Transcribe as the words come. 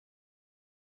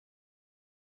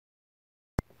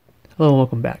Hello and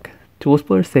welcome back. Tool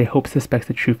explorers say Hope suspects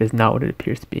the truth is not what it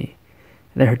appears to be,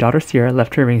 and that her daughter Ciara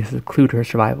left her rings as a clue to her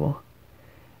survival.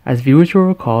 As viewers will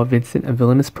recall, Vincent, a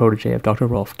villainous protege of Dr.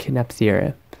 Rolf, kidnapped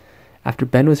Ciara after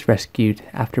Ben was rescued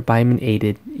after Byman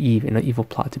aided Eve in an evil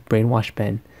plot to brainwash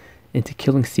Ben into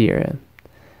killing Ciara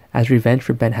as revenge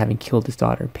for Ben having killed his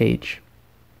daughter, Paige.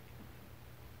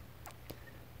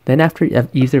 Then after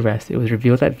Eve's arrest, it was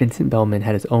revealed that Vincent Bellman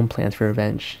had his own plans for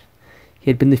revenge. He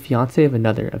had been the fiancé of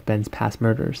another of Ben's past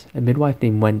murders, a midwife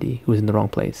named Wendy, who was in the wrong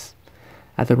place,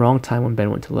 at the wrong time when Ben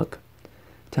went to look,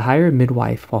 to hire a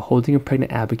midwife while holding a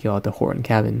pregnant Abigail at the Horton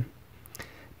cabin.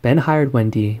 Ben hired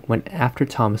Wendy when after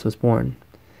Thomas was born,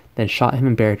 then shot him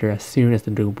and buried her as soon as the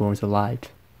newborn was alive,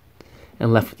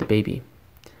 and left with the baby,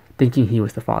 thinking he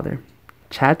was the father.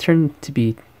 Chad turned to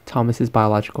be Thomas's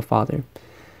biological father.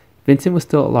 Vincent was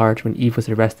still at large when Eve was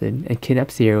arrested and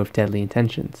kidnapped Ciara with deadly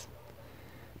intentions.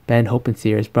 Ben, Hope, and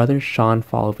Ciara's brother Sean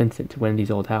follow Vincent to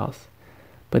Wendy's old house,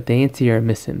 but they and Ciara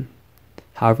miss him.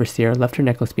 However, Ciara left her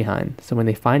necklace behind, so when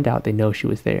they find out, they know she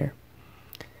was there.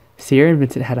 Ciara and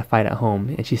Vincent had a fight at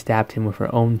home, and she stabbed him with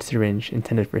her own syringe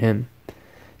intended for him.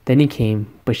 Then he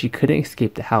came, but she couldn't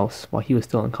escape the house while he was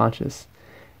still unconscious,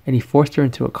 and he forced her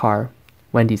into a car,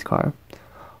 Wendy's car.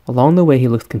 Along the way, he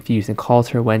looks confused and calls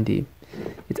her Wendy.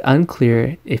 It's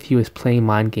unclear if he was playing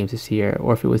mind games with Ciara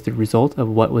or if it was the result of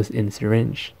what was in the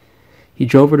syringe. He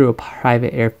drove her to a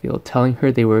private airfield, telling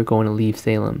her they were going to leave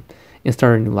Salem and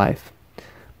start a new life.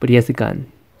 But he has a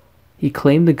gun. He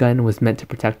claimed the gun was meant to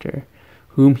protect her,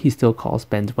 whom he still calls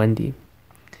Ben's Wendy.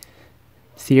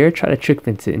 Ciara tried to trick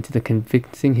Vincent into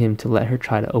convincing him to let her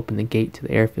try to open the gate to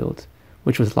the airfield,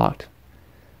 which was locked.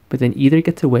 But then either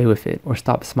gets away with it or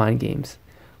stops mind games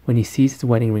when he sees his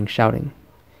wedding ring shouting,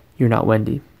 "You're not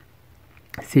Wendy."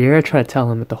 Ciara tried to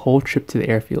tell him that the whole trip to the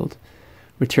airfield.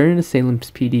 Returning to Salem's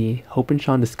PD, Hope and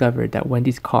Sean discovered that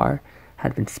Wendy's car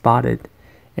had been spotted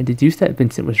and deduced that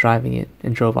Vincent was driving it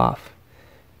and drove off.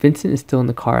 Vincent is still in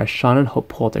the car as Sean and Hope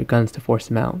pull out their guns to force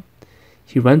him out.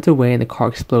 He runs away and the car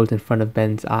explodes in front of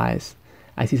Ben's eyes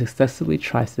as he successfully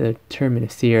tries to determine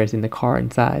if Ciara is in the car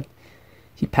inside.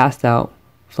 He passed out,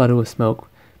 flooded with smoke,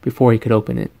 before he could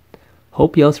open it.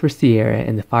 Hope yells for Ciara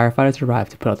and the firefighters arrive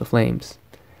to put out the flames.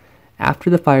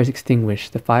 After the fire is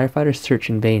extinguished, the firefighters search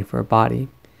in vain for a body.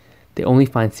 They only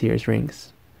find Ciara's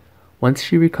rings. Once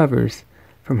she recovers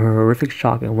from her horrific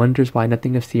shock and wonders why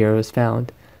nothing of Ciara was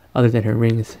found other than her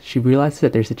rings, she realizes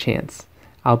that there's a chance,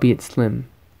 albeit slim,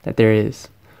 that there is.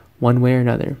 One way or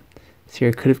another,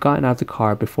 Ciara could have gotten out of the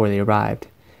car before they arrived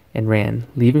and ran,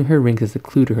 leaving her rings as a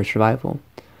clue to her survival.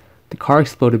 The car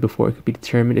exploded before it could be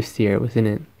determined if Ciara was in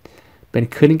it. Ben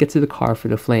couldn't get to the car for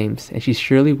the flames, and she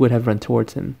surely would have run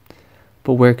towards him.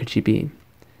 But where could she be?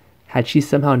 Had she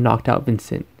somehow knocked out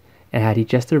Vincent, and had he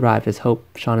just arrived as Hope,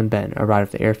 Sean, and Ben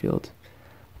arrived at the airfield?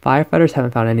 Firefighters haven't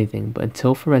found anything, but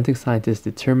until forensic scientists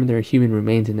determine there are human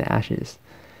remains in the ashes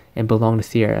and belong to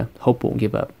Ciara, Hope won't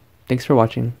give up. Thanks for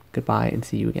watching, goodbye, and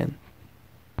see you again.